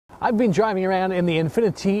I've been driving around in the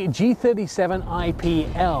Infiniti G37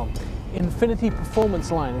 IPL. Infiniti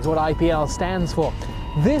Performance Line is what IPL stands for.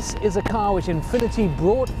 This is a car which Infiniti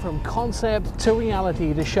brought from concept to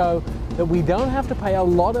reality to show that we don't have to pay a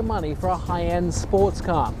lot of money for a high-end sports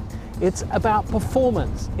car. It's about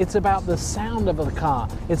performance, it's about the sound of the car,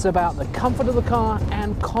 it's about the comfort of the car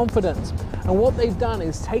and confidence. And what they've done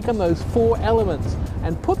is taken those four elements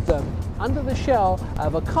and put them under the shell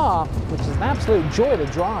of a car which is an absolute joy to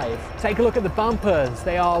drive. Take a look at the bumpers.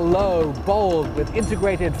 They are low, bold, with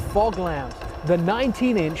integrated fog lamps. The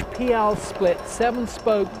 19-inch PL split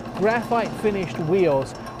 7-spoke graphite finished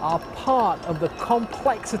wheels are part of the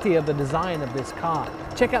complexity of the design of this car.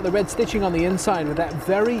 Check out the red stitching on the inside with that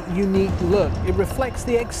very unique look. It reflects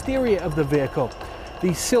the exterior of the vehicle.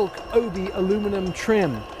 The silk obi aluminum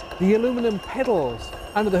trim, the aluminum pedals.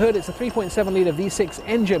 Under the hood, it's a 3.7 litre V6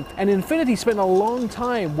 engine, and Infiniti spent a long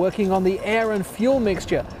time working on the air and fuel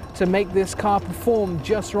mixture to make this car perform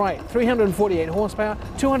just right. 348 horsepower,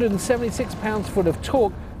 276 pounds-foot of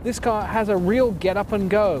torque. This car has a real get up and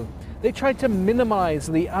go. They tried to minimize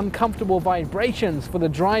the uncomfortable vibrations for the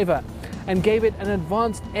driver and gave it an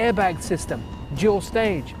advanced airbag system, dual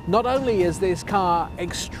stage. Not only is this car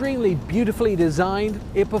extremely beautifully designed,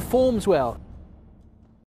 it performs well.